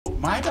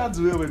my dad's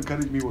way of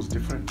encouraging me was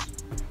different.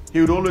 He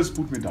would always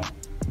put me down.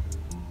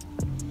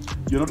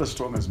 You're not as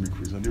strong as me,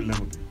 Chris, and you'll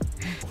never be.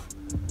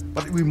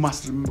 But we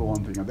must remember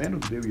one thing. At the end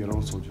of the day, we are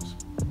all soldiers.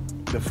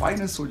 The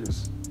finest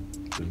soldiers.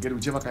 They'll get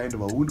whichever kind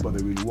of a wound, but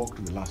they will walk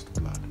to the last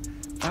blood.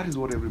 That is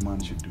what every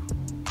man should do.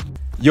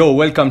 Yo,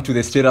 welcome to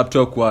the Straight Up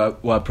Talk, where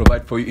I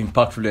provide for you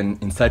impactful and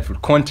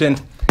insightful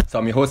content. So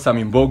I'm your host,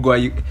 Sammy,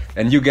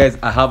 and you guys,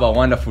 I have a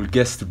wonderful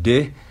guest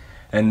today,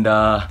 and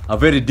a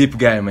very deep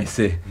guy, I might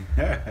say.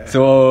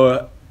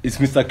 So it's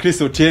Mr.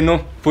 Chris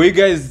Otieno. For you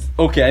guys,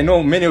 okay, I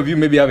know many of you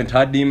maybe haven't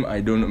heard him.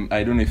 I don't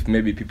know if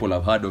maybe people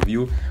have heard of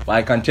you, but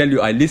I can tell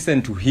you, I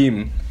listened to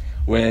him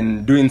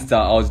when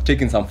I was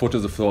taking some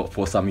photos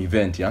for some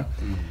event, yeah,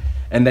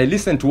 and I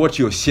listened to what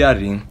you're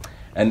sharing,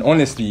 and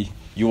honestly,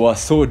 you are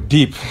so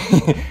deep.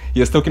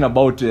 You're talking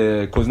about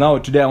because now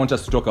today I want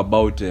us to talk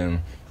about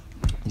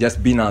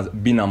just being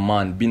a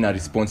man, being a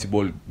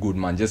responsible, good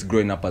man, just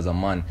growing up as a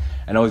man.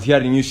 And I was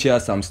hearing you share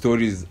some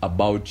stories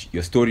about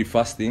your story,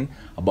 first thing,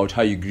 about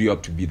how you grew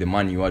up to be the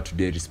man you are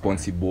today,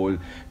 responsible,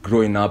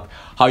 growing up,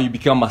 how you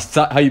became a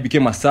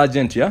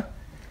sergeant, yeah.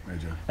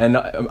 Major. And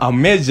a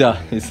major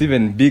is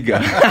even bigger.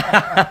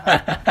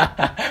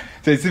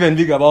 So it's even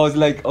bigger. But I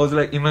was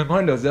like, in my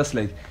mind, I was just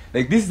like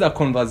this is a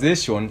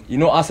conversation. You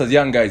know, us as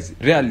young guys,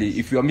 rarely,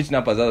 if you are meeting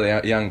up as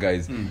other young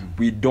guys,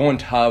 we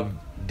don't have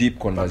deep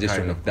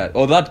conversation like that,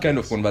 or that kind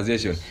of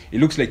conversation. It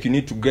looks like you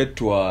need to get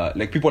to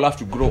like people have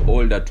to grow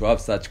older to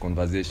have such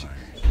conversation.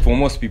 For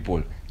most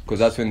people, because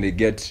that's when they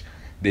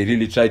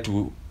really try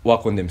to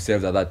work on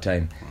themselves at that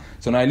time.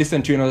 So now I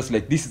listen to you and I was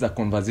like, this is a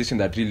conversation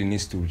that really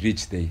needs to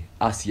reach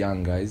us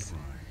young guys.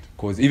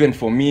 Because even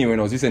for me, when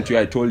I was listening to you,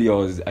 I told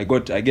you I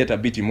get a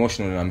bit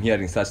emotional when I'm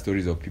hearing such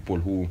stories of people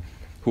who've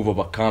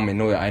overcome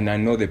and I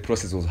know the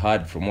process was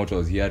hard from what I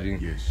was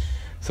hearing. Yes.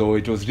 So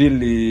it was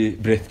really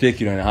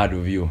breathtaking and hard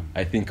of you.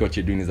 I think what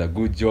you're doing is a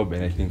good job,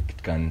 and I think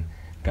it can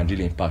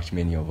really impact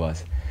many of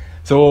us.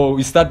 So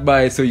we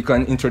start so you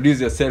can introduce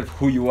yourself,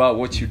 who you are,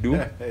 what you do.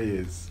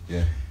 Yes.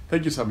 Yeah.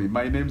 Thank you, Sammy.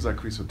 My name's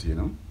Chris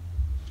Otieno.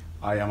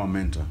 I am a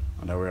mentor,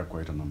 and I wear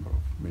quite a number of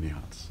many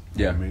hats.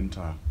 Yeah. I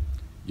mentor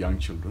young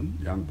children,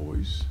 young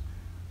boys.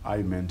 I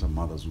mentor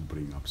mothers who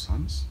bring up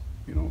sons.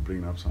 You know,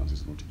 bringing up sons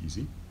is not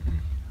easy.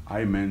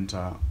 I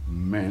mentor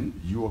men,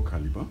 your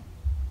caliber.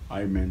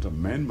 I mentor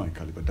men, my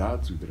caliber,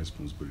 dads with the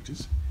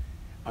responsibilities.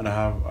 And I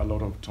have a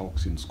lot of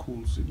talks in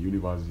schools, in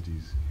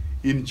universities,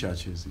 in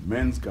churches, in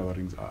men's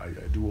gatherings. I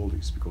do all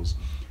this because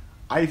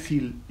I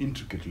feel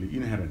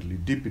inherently,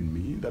 deep in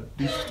me, that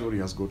this story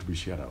has got to be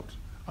shared out.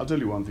 I'll tell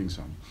you one thing,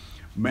 Sam.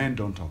 Men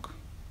don't talk.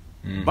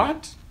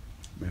 But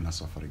men are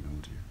suffering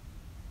out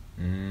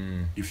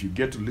here. If you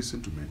get to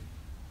listen to men,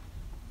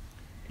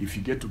 if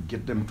you get to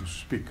get them to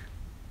speak,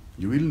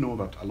 you will know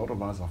that a lot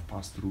of us have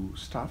passed through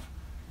stuff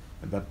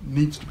that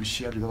needs to be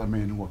shared with other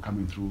men who are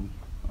coming through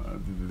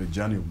the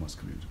journey of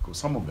masculinity. Because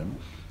some of them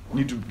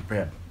need to be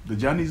prepared. The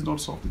journey is not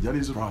soft. The journey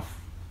is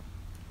rough.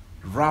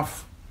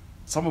 Rough.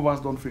 Some of us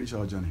don't finish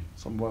our journey.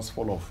 Some of us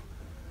fall off.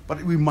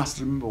 But we must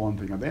remember one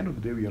thing. At the end of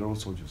the day, we are all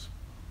soldiers.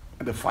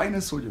 And the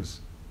finest soldiers,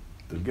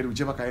 they'll get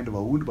whichever kind of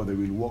a wound, but they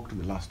will walk to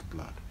the last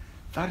blood.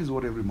 That is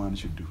what every man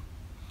should do.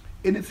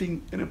 Any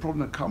problem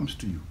that comes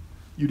to you,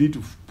 you need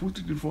to put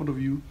it in front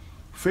of you,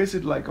 face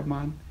it like a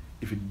man.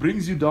 If it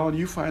brings you down,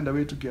 you find a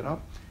way to get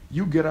up.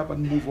 You get up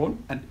and move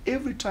on. And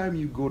every time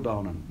you go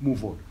down and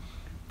move on,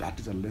 that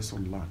is a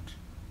lesson learned.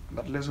 And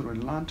that lesson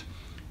when learned,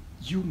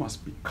 you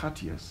must be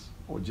courteous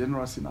or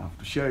generous enough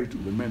to share it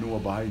with the men who are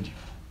behind you,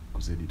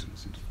 because they need to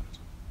listen to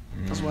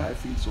that. That's why I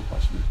feel so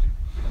passionately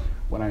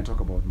when I talk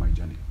about my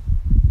journey.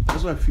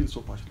 That's why I feel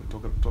so passionately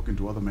talking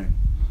to other men,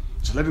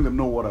 just letting them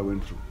know what I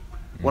went through.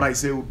 What I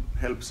say would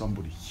help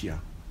somebody here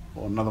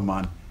or another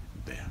man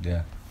there.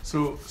 Yeah.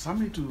 So,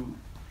 Sammy, to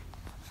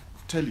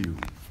tell you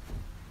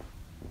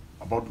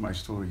about my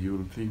story, you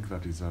will think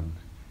that is an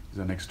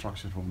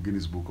extraction from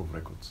Guinness Book of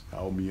Records,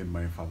 how me and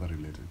my father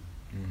related.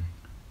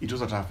 It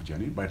was a tough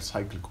journey, but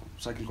cyclical.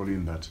 Cyclical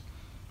in that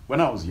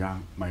when I was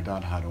young, my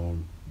dad had all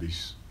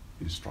these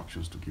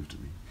instructions to give to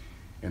me.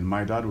 And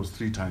my dad was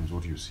 3 times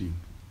what you see.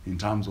 In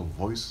terms of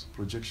voice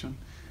projection,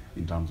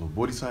 in terms of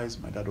body size,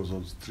 my dad was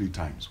also 3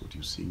 times what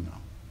you see now.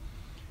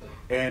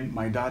 And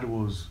my dad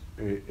was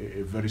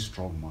a very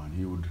strong man.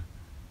 He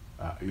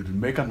would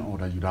make an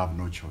order, you'd have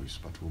no choice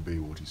but to obey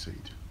what he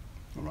said.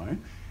 All right?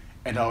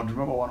 And I would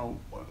remember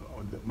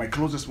my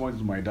closest moments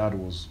to my dad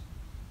was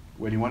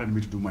when he wanted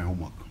me to do my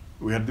homework.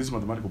 We had this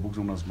mathematical book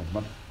known as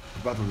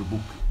preparatory book,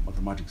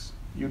 mathematics.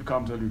 He would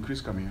come tell you, Chris,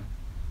 come here,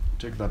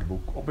 take that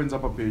book, opens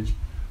up a page,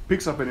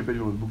 picks up any page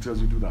of the book, tells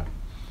you do that.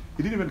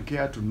 He didn't even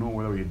care to know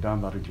whether we had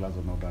done that in class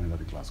or not done in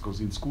that class, because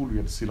in school we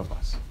had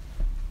syllabus.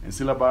 And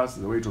syllabus,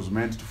 the way it was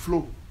meant to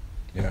flow.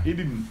 Yeah. He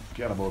didn't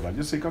care about that.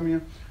 Just say, come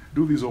here,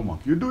 do this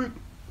homework. You do it,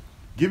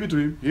 give it to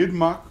him, he'd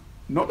mark,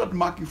 not that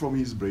marking from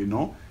his brain,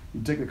 no,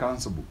 you take the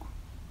answer book.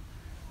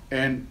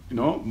 And,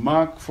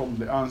 mark from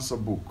the answer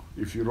book.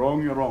 If you're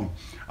wrong, you're wrong.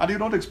 And you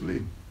don't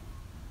explain.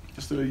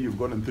 Just tell you you've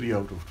gotten 3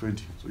 out of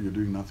 20, so you're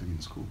doing nothing in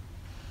school.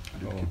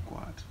 And you keep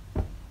quiet.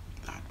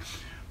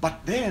 But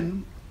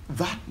then,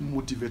 that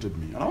motivated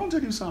me. And I want to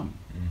tell you something.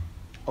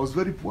 I was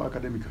very poor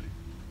academically.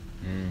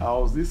 I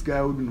was this guy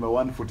who would be number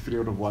 143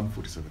 out of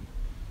 147.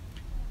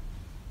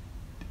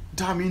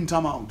 Time in,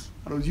 time out.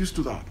 And I was used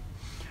to that.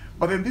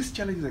 But then this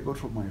challenge I got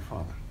from my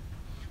father.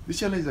 This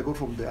challenge I got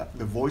from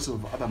the voice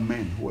of other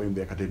men who were in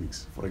the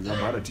academics. For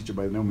example, I had a teacher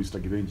by the name of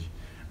Mr. Givenji.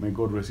 May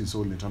God rest his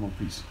soul in eternal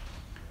peace.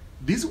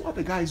 These were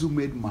the guys who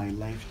made my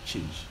life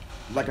change.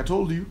 Like I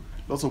told you,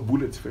 lots of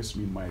bullets faced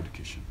me in my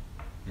education.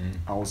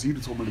 I was hit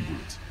with so many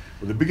bullets.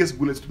 But the biggest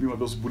bullets to me were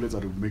those bullets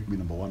that would make me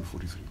number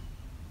 143.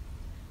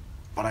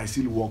 But I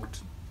still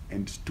walked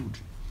and stood.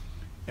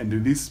 And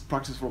in this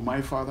practice from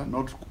my father,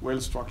 not well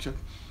structured,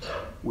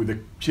 with a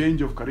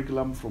change of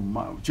curriculum,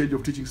 change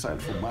of teaching style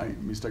from my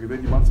Mr.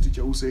 Givenji math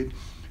teacher, who said,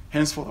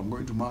 henceforth I'm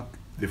going to mark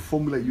the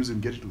formula you use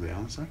and get to the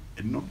answer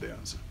and not the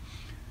answer.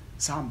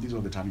 These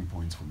are the turning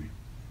points for me.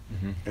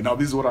 And now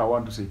this is what I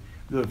want to say.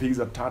 These are the things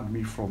that turned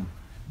me from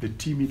the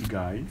timid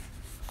guy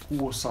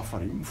who was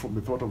suffering from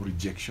the thought of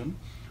rejection,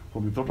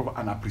 from the thought of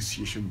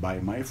unappreciation by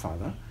my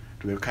father,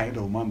 to the kind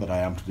of man that I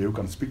am today, who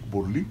can speak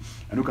boldly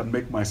and who can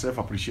make myself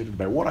appreciated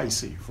by what I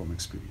say from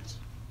experience.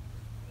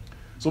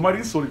 So my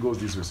story goes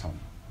this way, Sam.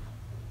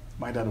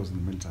 My dad was in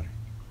the military,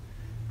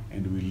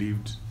 and we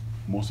lived,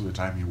 most of the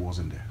time he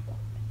wasn't there.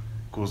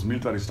 Because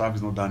military stuff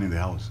is not done in the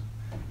house.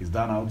 It's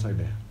done outside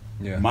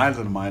there. Miles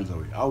and miles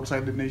away.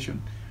 Outside the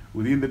nation,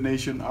 within the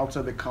nation,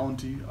 outside the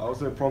county,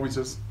 outside the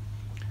provinces.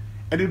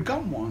 And he'd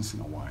come once in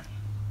a while.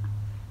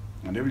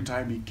 And every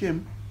time he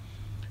came,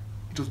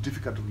 it was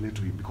difficult to relate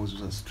to him because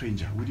he was a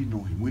stranger. We didn't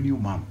know him. We knew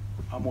Mom.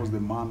 Mom was the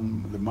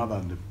mother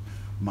and the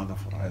mother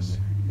for us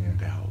in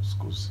the house,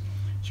 because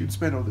she would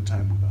spend all the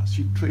time with us.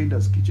 She trained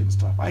us kitchen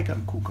staff. I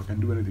can cook. I can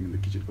do anything in the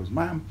kitchen because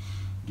Mom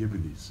gave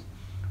me this.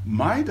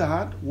 My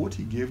dad, what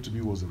he gave to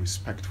me was a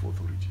respect for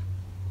authority.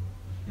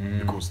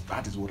 Because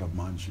that is what a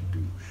man should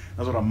do.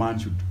 That's what a man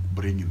should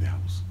bring in the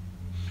house.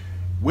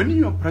 When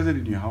you are present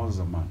in your house as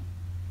a man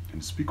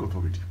and speak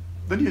authority,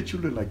 then your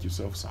children like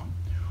yourself, Sam,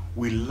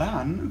 will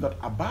learn that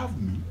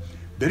above me,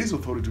 there is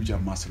authority which I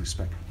must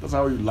respect. That's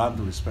how you learn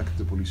to respect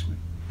the policeman.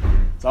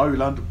 That's how you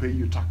learn to pay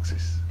your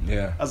taxes.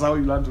 That's how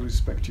you learn to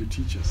respect your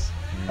teachers.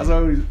 That's how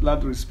you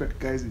learn to respect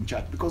guys in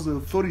church. Because the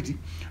authority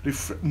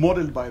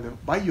modeled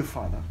by your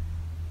father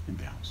in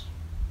the house.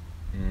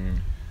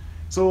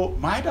 So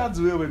my dad's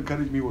way of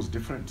encouraging me was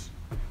different.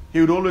 He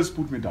would always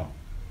put me down.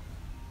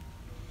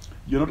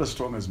 You're not as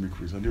strong as me,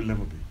 Chris, and you'll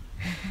never be.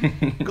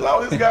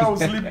 Because this guy would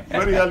sleep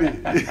very early.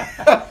 He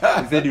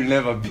said you'll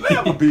never be.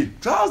 Never be.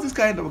 So I was this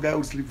kind of a guy who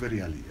would sleep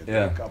very early and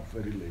wake up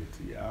very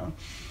late.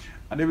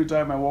 And every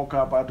time I woke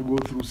up, I had to go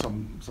through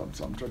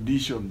some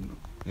tradition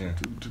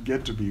to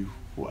get to be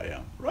who I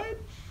am, right?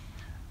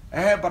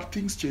 But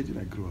things changed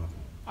when I grew up.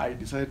 I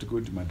decided to go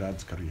into my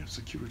dad's career,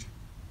 security.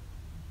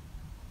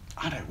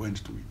 And I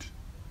went to it.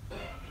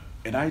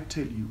 And I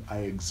tell you, I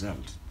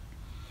excelled.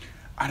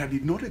 And I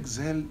did not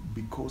excel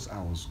because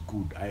I was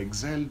good. I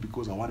excelled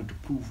because I wanted to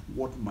prove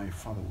what my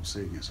father was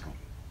saying is wrong.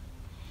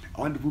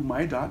 I wanted to prove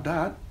my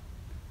dad,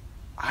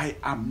 I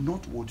am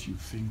not what you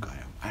think I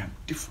am. I am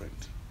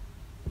different.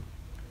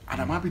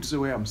 And I'm happy to say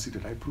where I'm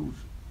seated, I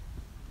proved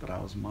that I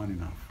was man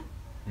enough.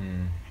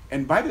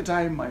 And by the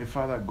time my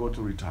father got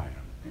to retire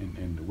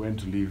and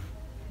went to live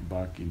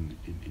back in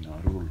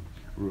our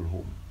rural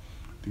home,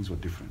 things were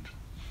different.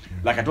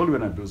 Like I told you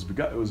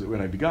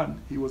when I began,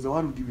 he was the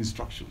one who gave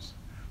instructions.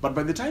 But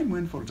by the time he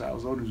went for retire, I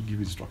was the one who gave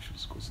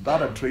instructions, because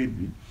Dad had trained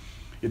me.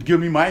 It gave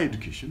me my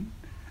education.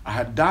 I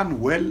had done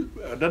well,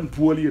 done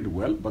poorly and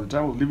well. By the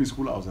time I was leaving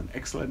school, I was an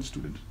excellent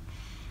student.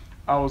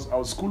 I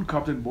was school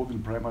captain both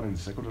in primary and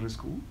secondary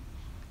school,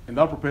 and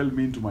that propelled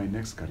me into my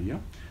next career.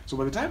 So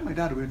by the time my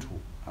dad went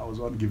home, I was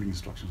the one giving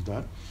instructions.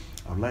 Dad,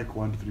 I would like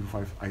 1, 2, 3,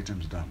 5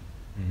 items done.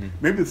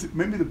 Maybe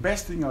the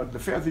best thing, the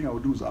fair thing I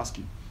would do is ask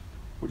him,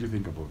 what do you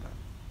think about that?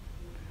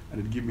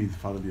 And he'd give me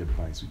fatherly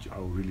advice, which I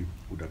really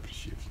would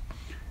appreciate.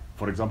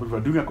 For example, if we're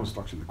doing a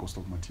construction, the cost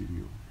of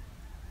material,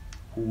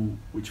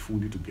 which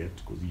food to get,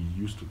 because he's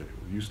used to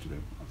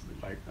them, as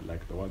they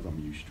like the ones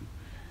I'm used to.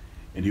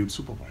 And he would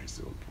supervise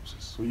the whole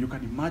process. So you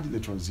can imagine the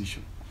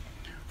transition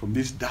from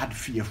this dad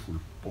fearful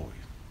boy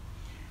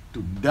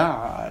to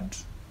dad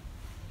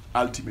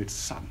ultimate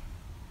son,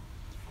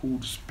 who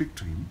would speak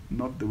to him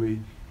not the way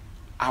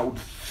I would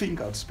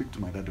think I would speak to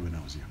my dad when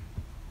I was young.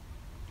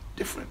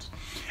 Different.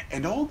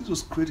 And all this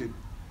was created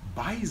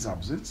by his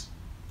absence,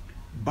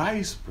 by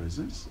his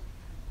presence,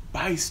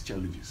 by his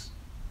challenges,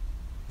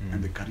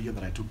 and the career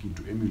that I took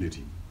into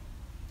emulating,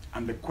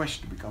 and the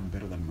quest to become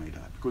better than my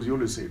dad. Because he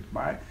always said,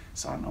 my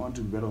son, I want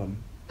to be better than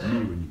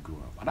me when you grow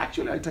up. And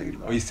actually I tell you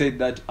that. Oh, he said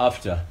that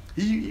after?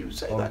 He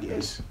said that,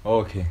 yes.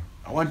 Okay.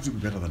 I want you to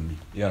be better than me.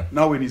 Yeah.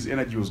 Now when his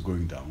energy was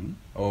going down,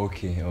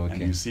 okay.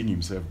 and he's seeing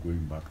himself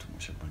going back to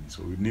Moshapani.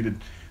 So we needed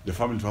the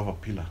family to have a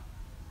pillar.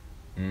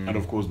 And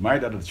of course, my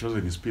dad had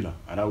chosen his pillar,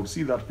 and I would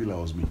see that pillar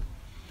was me.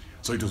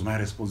 So it was my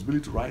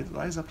responsibility to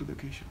rise up to the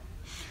occasion.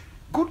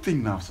 Good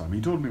thing now, Sam.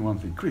 He told me one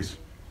thing, Chris,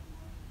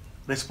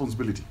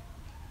 responsibility.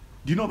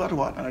 Do you know that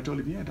word? And I told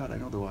him, yeah, Dad, I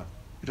know the word.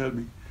 He told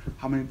me,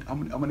 how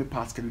many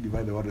parts can you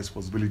divide the word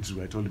responsibility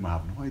to? I told him I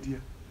have no idea.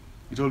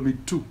 He told me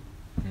 2.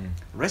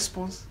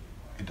 Response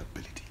and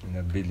ability.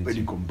 When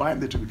you combine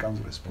the two, it becomes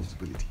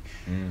responsibility.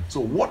 So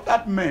what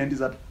that meant is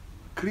that,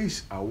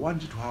 Chris, I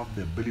want you to have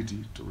the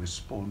ability to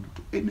respond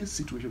to any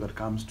situation that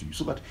comes to you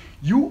so that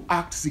you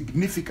act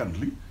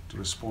significantly to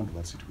respond to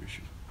that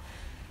situation.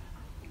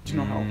 Do you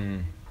know how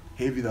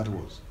heavy that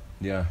was?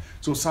 Yeah.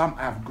 So Sam,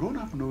 I have grown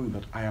up knowing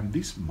that I am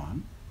this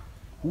man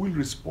who will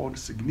respond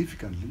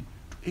significantly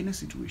to any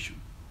situation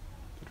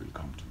that will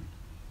come to me.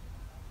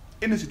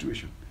 Any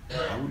situation,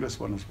 I will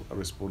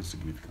respond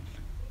significantly.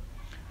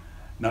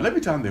 Now let me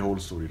turn the whole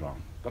story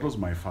around. That was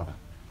my father.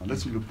 Now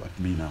let's look at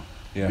me now,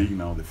 being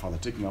now the father,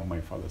 taking up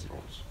my father's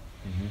roles.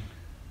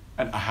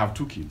 And I have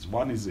 2 kids.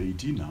 One is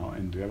 18 now,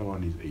 and the other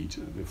one is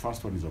 8. The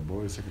first one is a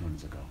boy, the second one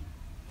is a girl.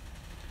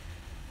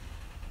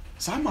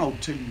 Sam, I'll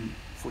tell you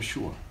for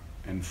sure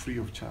and free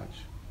of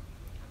charge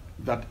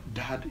that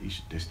dad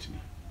is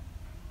destiny.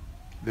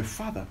 The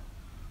father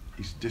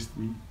is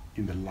destiny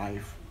in the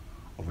life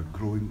of a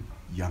growing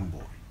young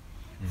boy.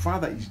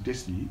 Father is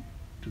destiny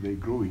to the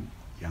growing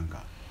young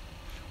girl.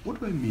 What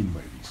do I mean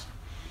by this?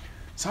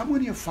 Sam,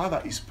 when your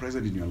father is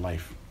present in your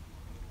life,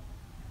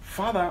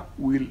 father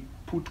will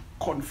put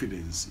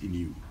confidence in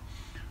you.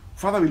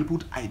 Father will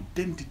put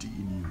identity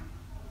in you.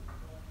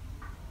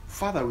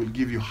 Father will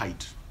give you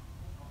height.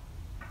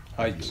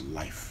 Your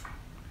life.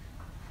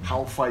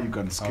 How far you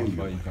can scale.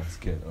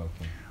 Okay.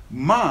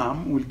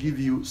 Mom will give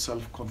you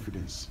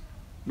self-confidence.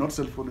 Not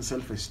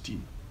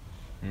self-esteem.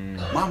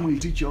 Mom will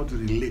teach you how to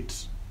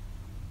relate.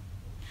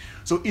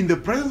 So in the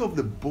presence of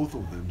the both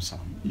of them,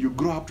 Sam, you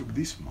grow up to be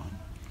this man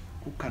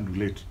who can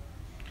relate.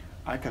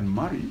 I can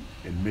marry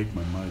and make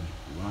my marriage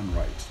run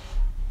right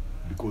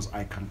because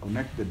I can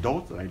connect the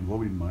dots that are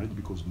involved in marriage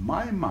because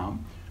my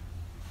mom,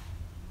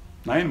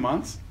 9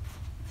 months,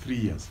 3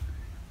 years,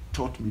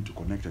 taught me to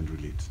connect and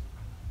relate.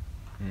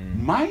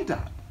 My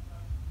dad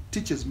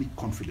teaches me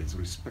confidence,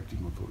 respecting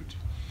authority.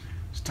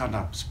 Stand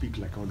up, speak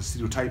like all the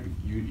stereotyping.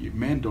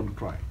 Men don't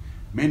cry.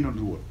 Men don't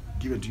do what?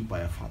 Given to you by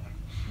a father.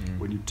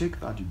 When you take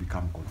that, you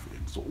become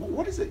confident. So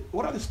what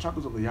are the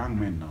struggles of the young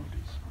men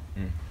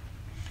nowadays?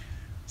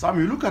 So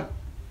when you look at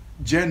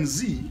Gen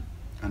Z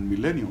and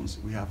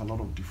millennials, we have a lot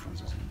of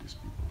differences in these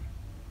people.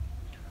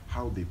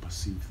 How they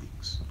perceive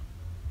things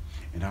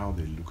and how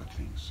they look at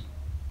things.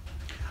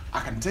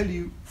 I can tell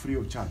you free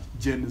of charge,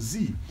 Gen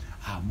Z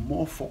are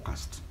more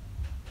focused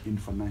in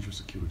financial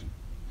security.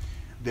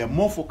 They are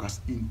more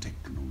focused in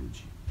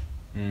technology.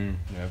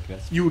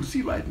 You would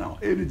see right now,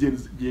 any Gen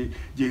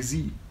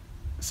Z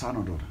son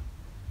or daughter,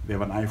 they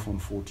have an iPhone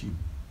 14.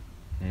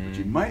 Which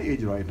in my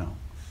age right now,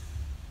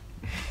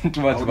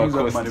 too much I'll use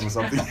that money for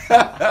something.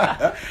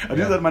 I'll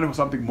use that money for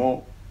something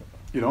more,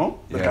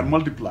 that can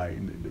multiply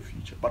in the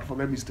future. But for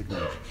them, it's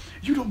technology.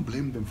 You don't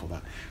blame them for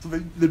that. So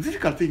the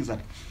difficult thing is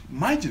that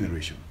my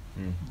generation,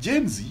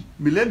 Gen Z,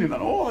 millennial,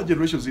 and all the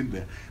generations in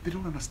there, they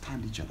don't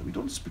understand each other. We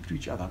don't speak to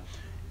each other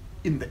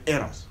in the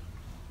eras.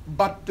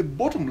 But the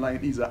bottom line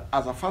is that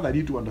as a father, I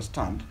need to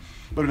understand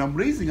that when I'm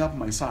raising up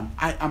my son,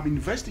 I am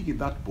investing in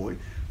that boy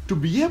to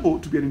be able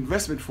to be an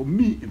investment for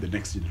me in the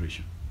next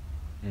generation.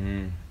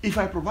 If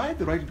I provide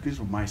the right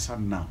education for my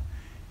son now,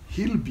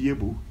 he'll be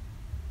able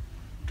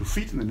to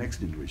fit in the next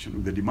generation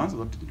with the demands of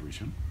that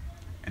generation,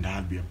 and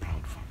I'll be a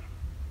proud father.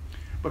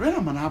 But when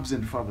I'm an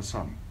absent father,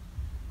 son,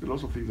 there are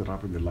lots of things that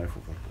happen in the life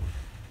of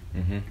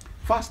that boy.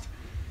 First,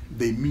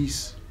 they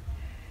miss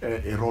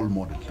a role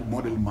model to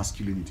model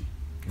masculinity.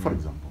 For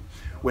example,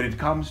 when it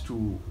comes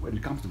to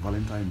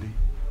Valentine's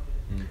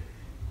Day,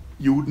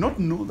 you would not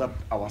know that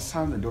our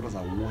sons and daughters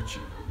are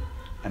watching,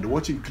 and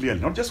watching clearly,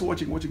 not just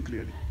watching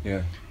clearly.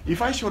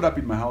 If I showed up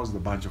in my house with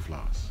a bunch of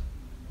flowers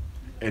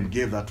and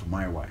gave that to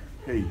my wife,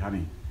 hey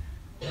honey,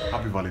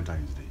 happy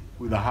Valentine's Day,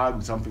 with a hug,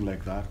 with something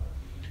like that,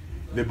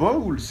 the boy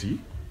will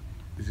see,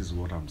 this is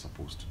what I'm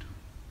supposed to do.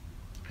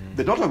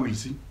 The daughter will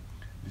see,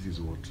 this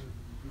is what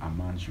a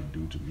man should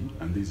do to me,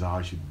 and this is how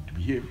I should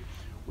behave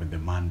when the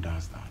man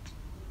does that.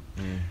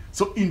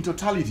 So in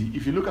totality,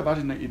 if you look at that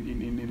in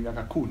a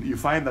cocoon, you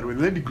find that when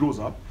the lady grows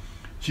up,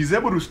 she's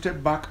able to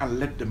step back and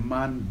let the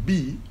man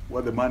be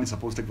where the man is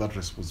supposed to take that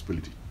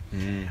responsibility.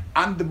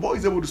 And the boy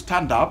is able to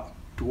stand up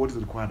to what is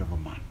required of a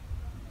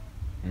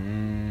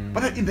man.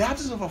 But then in the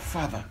absence of a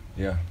father,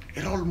 a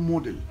role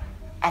model,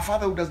 a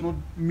father who does not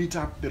meet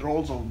up the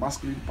roles of a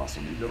masculine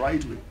person in the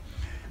right way,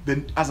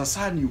 then as a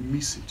son you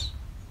miss it.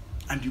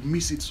 And you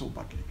miss it so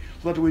badly.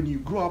 So that when you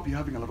grow up, you're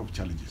having a lot of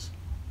challenges.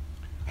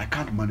 I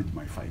can't manage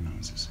my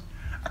finances.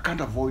 I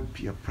can't avoid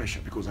peer pressure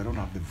because I don't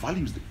have the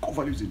values, the core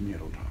values in me I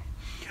don't have.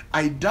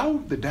 I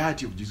doubt the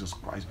deity of Jesus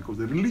Christ because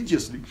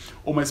religiously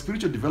or my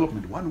spiritual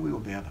development, one way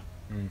or the other,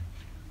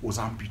 was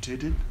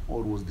amputated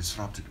or was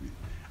disrupted with.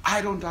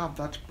 I don't have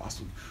that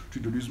person to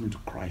introduce me to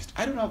Christ.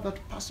 I don't have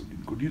that person to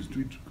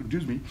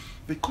introduce me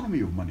the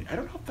economy of money. I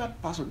don't have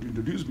that person to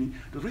introduce me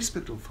the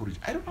respect of authority.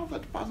 I don't have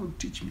that person to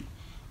teach me.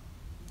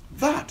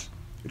 That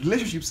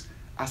relationships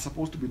are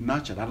supposed to be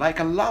nurtured, and I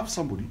can love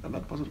somebody and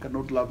that person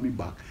cannot love me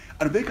back,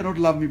 and if they cannot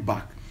love me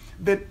back,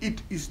 then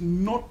it is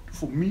not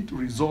for me to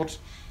resort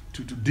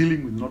to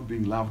dealing with not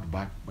being loved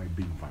back by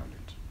being violent.